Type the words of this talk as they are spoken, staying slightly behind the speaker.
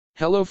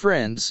Hello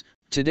friends,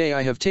 today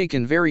I have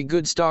taken very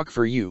good stock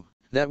for you,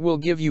 that will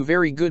give you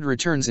very good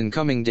returns in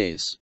coming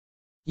days.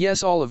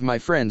 Yes, all of my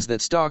friends,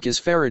 that stock is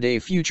Faraday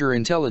Future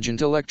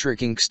Intelligent Electric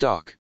Inc.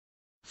 stock.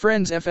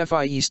 Friends,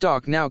 FFIE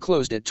stock now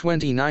closed at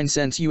 29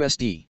 cents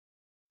USD.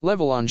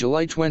 Level on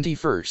July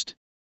 21st.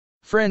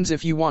 Friends,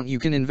 if you want you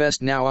can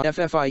invest now on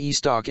FFIE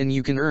stock and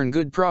you can earn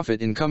good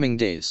profit in coming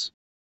days.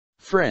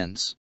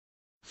 Friends.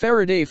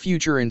 Faraday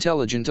Future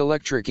Intelligent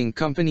Electric Inc.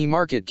 company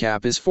market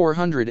cap is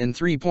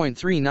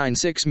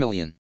 403.396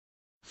 million.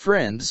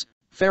 Friends,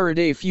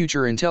 Faraday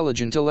Future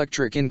Intelligent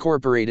Electric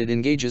Incorporated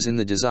engages in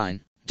the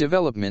design,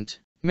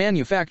 development,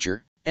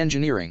 manufacture,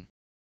 engineering,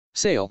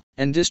 sale,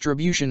 and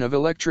distribution of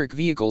electric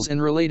vehicles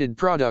and related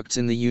products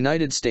in the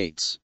United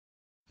States.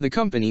 The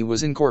company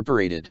was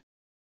incorporated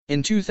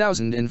in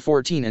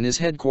 2014 and is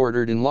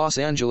headquartered in Los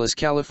Angeles,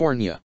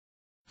 California.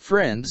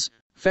 Friends,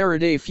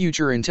 Faraday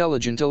Future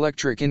Intelligent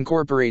Electric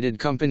Incorporated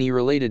company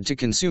related to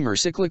consumer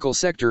cyclical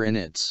sector and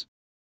it's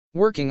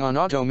working on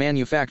auto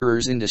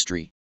manufacturers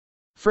industry.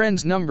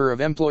 Friends, number of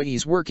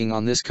employees working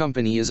on this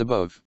company is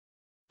above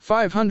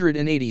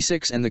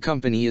 586 and the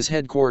company is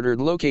headquartered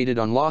located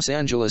on Los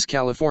Angeles,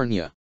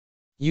 California,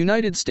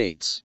 United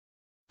States.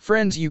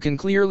 Friends, you can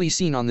clearly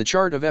seen on the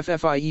chart of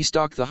FFIE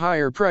stock the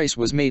higher price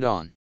was made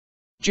on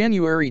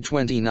January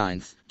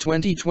 29,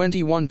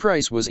 2021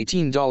 price was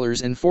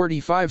 $18.45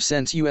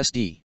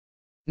 USD.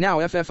 Now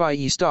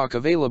FFIE stock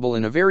available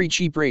in a very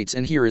cheap rates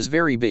and here is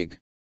very big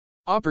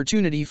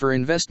opportunity for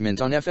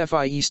investment on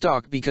FFIE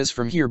stock because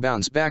from here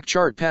bounce back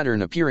chart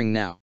pattern appearing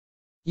now.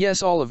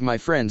 Yes, all of my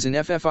friends, in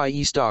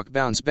FFIE stock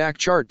bounce back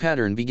chart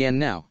pattern began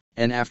now,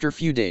 and after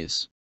few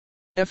days.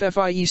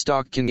 FFIE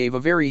stock can give a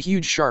very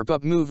huge sharp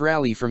up move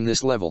rally from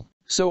this level,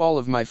 so all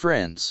of my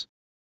friends.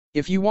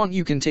 If you want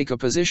you can take a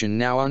position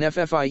now on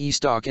FFIE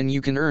stock and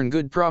you can earn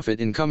good profit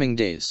in coming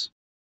days.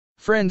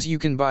 Friends, you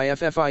can buy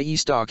FFIE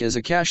stock as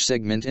a cash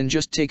segment and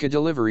just take a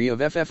delivery of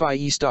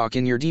FFIE stock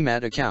in your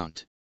demat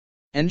account.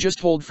 And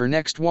just hold for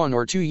next 1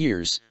 or 2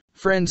 years.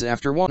 Friends,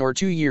 after 1 or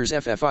 2 years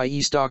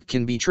FFIE stock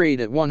can be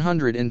traded at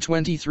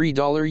 $123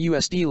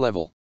 USD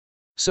level.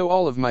 So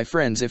all of my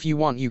friends, if you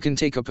want you can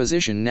take a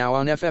position now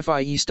on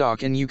FFIE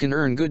stock and you can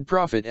earn good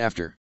profit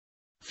after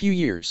few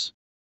years.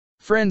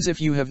 Friends, if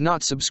you have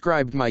not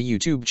subscribed my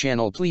YouTube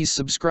channel, please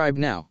subscribe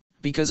now,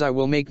 because I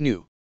will make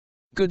new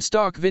good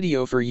stock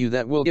video for you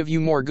that will give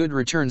you more good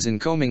returns in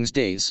coming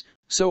days,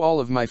 so all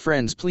of my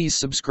friends please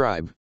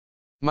subscribe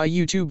my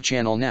YouTube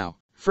channel now.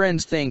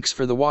 Friends, thanks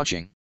for the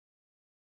watching.